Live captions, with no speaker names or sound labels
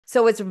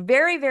So it's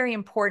very, very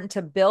important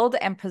to build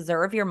and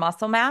preserve your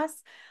muscle mass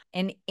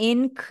and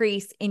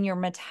increase in your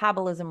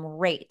metabolism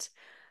rate.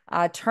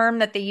 A term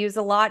that they use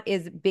a lot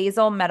is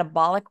basal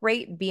metabolic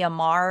rate,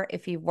 BMR.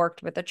 If you've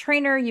worked with a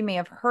trainer, you may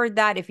have heard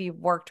that. If you've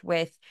worked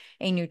with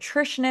a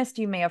nutritionist,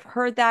 you may have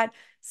heard that.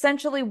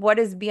 Essentially, what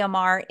is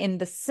BMR? In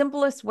the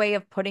simplest way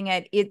of putting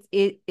it,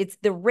 it's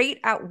the rate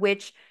at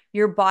which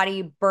your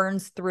body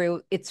burns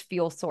through its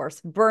fuel source,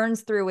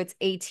 burns through its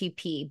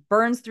ATP,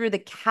 burns through the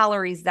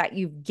calories that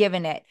you've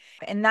given it.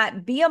 And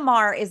that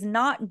BMR is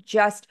not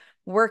just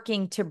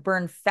working to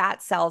burn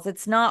fat cells.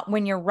 It's not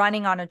when you're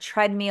running on a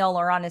treadmill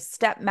or on a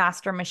step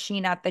master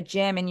machine at the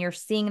gym and you're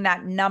seeing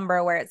that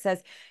number where it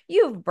says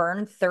you've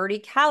burned 30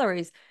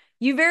 calories.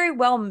 You very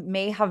well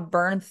may have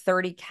burned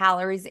 30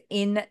 calories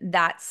in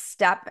that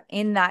step,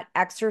 in that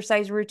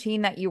exercise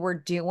routine that you were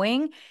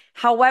doing.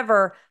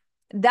 However,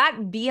 that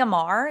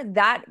BMR,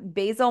 that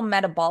basal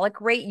metabolic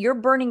rate, you're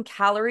burning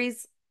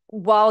calories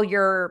while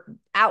you're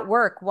at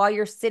work, while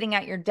you're sitting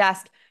at your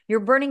desk. You're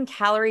burning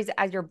calories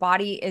as your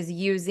body is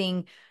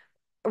using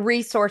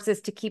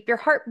resources to keep your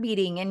heart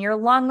beating and your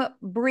lung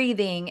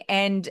breathing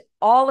and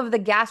all of the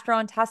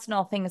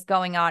gastrointestinal things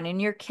going on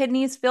and your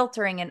kidneys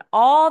filtering and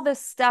all the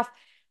stuff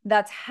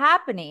that's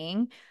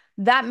happening.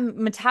 That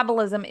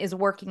metabolism is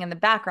working in the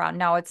background.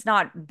 Now, it's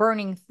not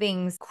burning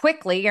things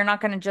quickly. You're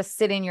not going to just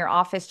sit in your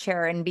office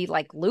chair and be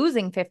like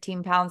losing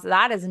 15 pounds.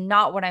 That is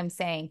not what I'm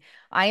saying.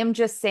 I am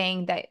just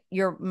saying that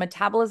your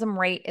metabolism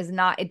rate is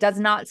not, it does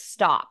not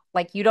stop.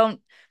 Like you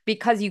don't,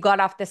 because you got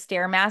off the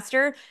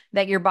Stairmaster,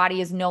 that your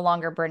body is no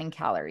longer burning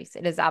calories.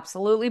 It is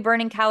absolutely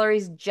burning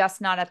calories,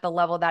 just not at the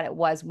level that it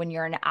was when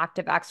you're in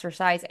active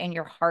exercise and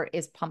your heart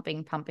is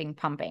pumping, pumping,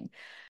 pumping.